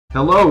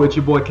Hello, it's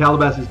your boy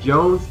Calabasas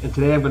Jones, and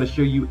today I'm going to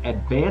show you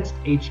advanced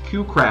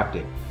HQ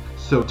crafting.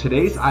 So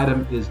today's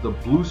item is the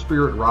Blue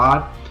Spirit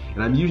Rod,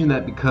 and I'm using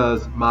that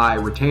because my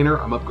retainer,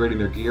 I'm upgrading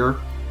their gear,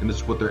 and this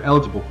is what they're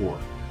eligible for.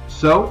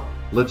 So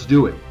let's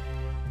do it.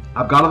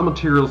 I've got all the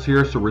materials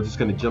here, so we're just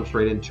going to jump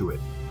straight into it.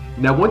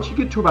 Now once you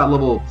get to about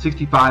level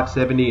 65,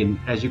 70, and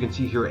as you can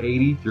see here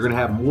 80, you're going to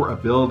have more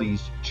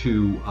abilities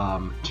to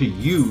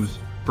use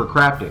for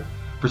crafting.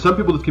 For some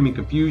people this can be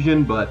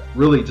confusion, but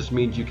really it just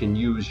means you can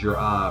use your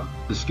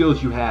the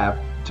skills you have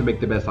to make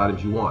the best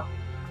items you want.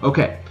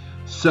 Okay,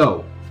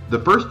 so the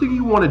first thing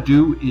you want to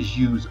do is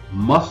use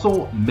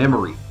muscle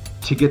memory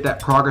to get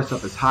that progress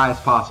up as high as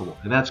possible,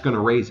 and that's going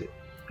to raise it.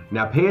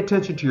 Now pay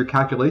attention to your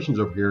calculations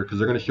over here because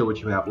they're going to show what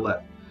you have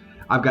left.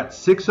 I've got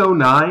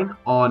 609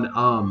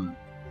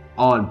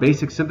 on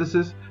basic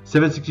synthesis.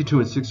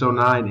 762 and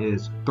 609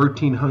 is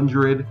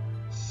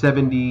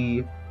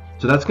 1370.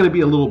 So that's going to be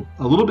a little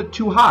bit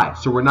too high,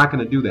 so we're not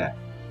going to do that.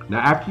 Now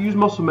after you use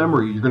muscle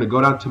memory, you're going to go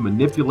down to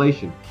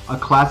manipulation, a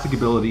classic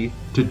ability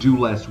to do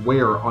less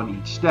wear on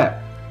each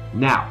step.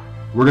 Now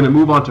we're going to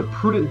move on to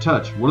Prudent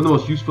Touch, one of the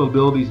most useful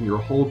abilities in your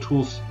whole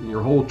tool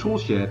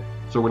shed.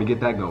 So we're going to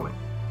get that going.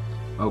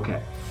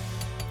 Okay,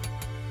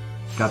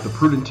 got the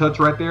Prudent Touch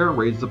right there,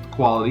 raises up the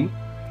quality.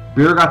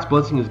 Byregot's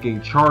Blessing is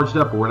getting charged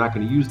up, but we're not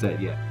going to use that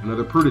yet.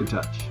 Another Prudent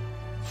Touch.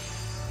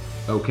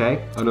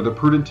 Okay, another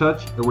Prudent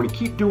Touch, and we're going to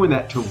keep doing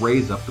that to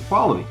raise up the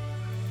quality.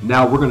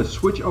 Now we're going to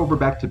switch over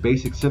back to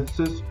basic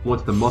synthesis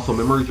once the muscle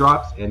memory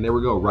drops, and there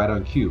we go, right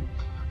on cue.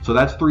 So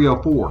that's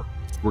 304.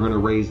 We're going to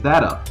raise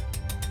that up.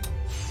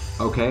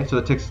 Okay, so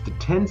that takes us to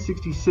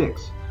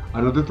 1066.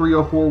 Another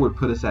 304 would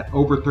put us at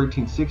over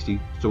 1360,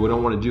 so we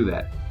don't want to do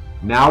that.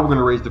 Now we're going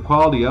to raise the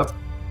quality up,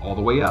 all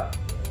the way up.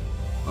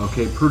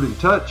 Okay, Prudent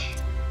Touch.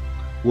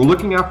 We're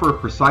looking out for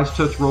precise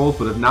touch rolls,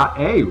 but if not,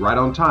 right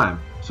on time.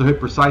 So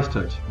hit Precise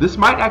Touch. This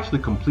might actually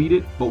complete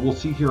it, but we'll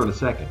see here in a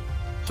second.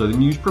 So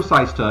then use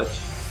Precise Touch,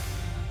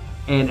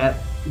 and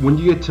when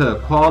you get to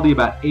quality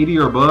about 80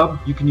 or above,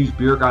 you can use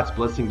Byregot's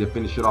Blessing to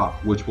finish it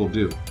off, which we'll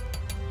do.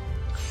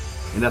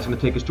 And that's going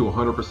to take us to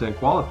 100%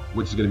 quality,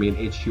 which is going to be an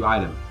HQ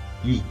item.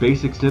 Use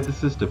Basic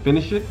Synthesis to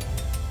finish it,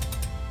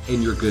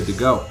 and you're good to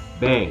go.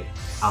 Bang!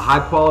 A high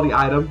quality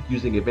item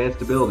using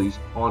advanced abilities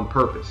on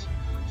purpose.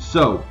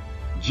 So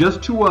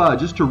just to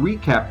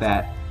recap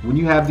that, when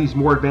you have these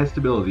more advanced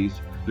abilities,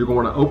 you're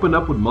going to open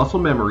up with muscle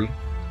memory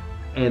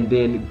and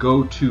then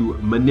go to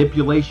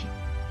manipulation.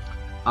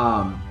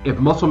 If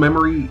muscle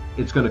memory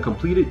it's going to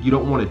complete it, you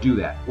don't want to do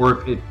that.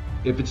 Or if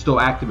it's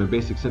still active and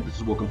basic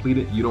synthesis will complete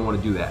it, you don't want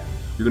to do that.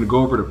 You're going to go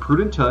over to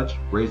Prudent Touch,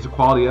 raise the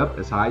quality up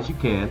as high as you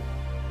can,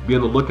 be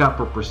on the lookout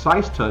for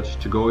Precise Touch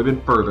to go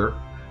even further.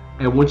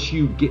 And once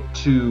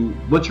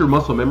your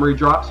muscle memory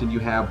drops and you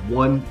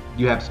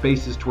have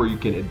spaces to where you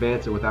can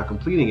advance it without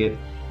completing it,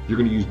 you're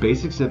going to use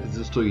basic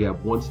synthesis till you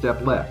have one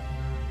step left.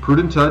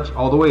 Prudent Touch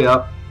all the way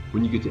up.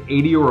 When you get to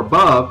 80 or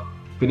above,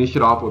 finish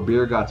it off with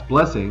Byregot's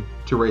Blessing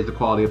to raise the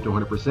quality up to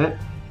 100%,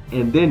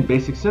 and then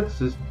basic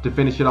synthesis to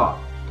finish it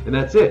off. And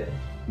that's it.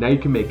 Now you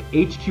can make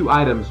HQ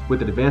items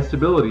with advanced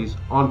abilities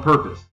on purpose.